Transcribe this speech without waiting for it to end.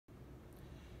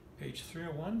Page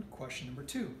 301, question number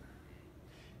 2.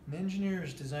 An engineer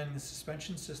is designing a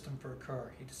suspension system for a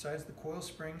car. He decides the coil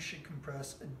spring should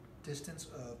compress a distance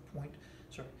of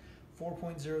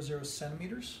 4.00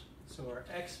 centimeters. So our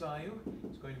X value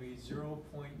is going to be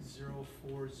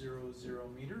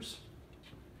 0.0400 meters.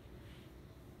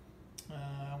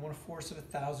 When a force of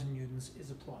 1,000 newtons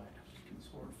is applied.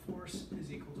 So our force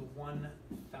is equal to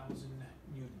 1,000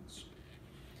 newtons.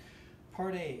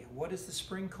 Part A, what is the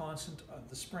spring constant of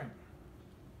the spring?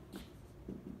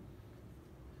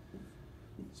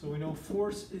 So we know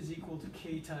force is equal to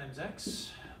K times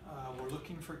X. We're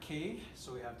looking for K,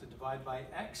 so we have to divide by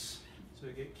X. So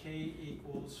we get K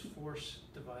equals force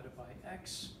divided by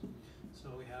X.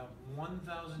 So we have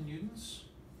 1,000 newtons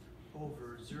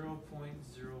over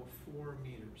 0.04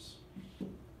 meters.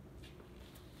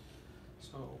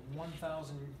 So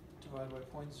 1,000 divided by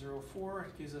 0.04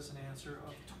 gives us an answer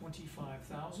of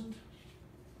 25,000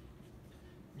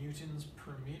 newtons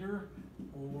per meter,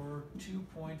 or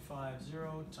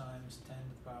 2.50 times 10 to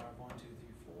the power of 1, 2,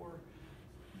 3, 4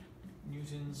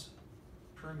 newtons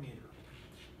per meter.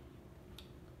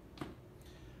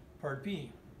 Part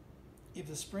B. If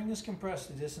the spring is compressed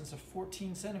a distance of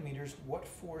 14 centimeters, what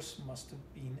force must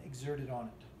have been exerted on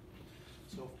it?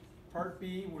 So part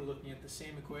B, we're looking at the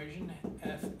same equation,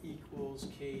 F equals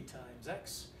K times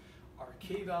X. Our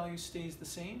K value stays the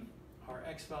same. Our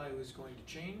X value is going to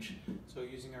change. So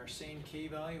using our same K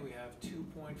value, we have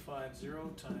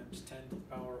 2.50 times 10 to the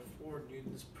power of 4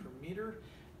 newtons per meter.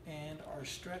 And our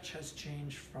stretch has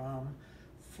changed from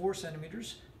 4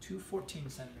 centimeters to 14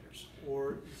 centimeters,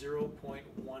 or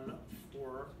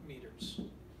 0.14 meters.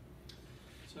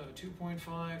 So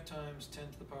 2.5 times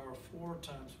 10 to the power of 4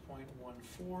 times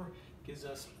 0.14 gives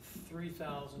us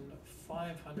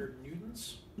 3,500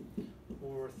 newtons,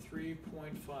 or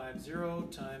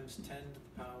 3.50 times 10 to the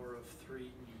power of 3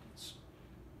 newtons.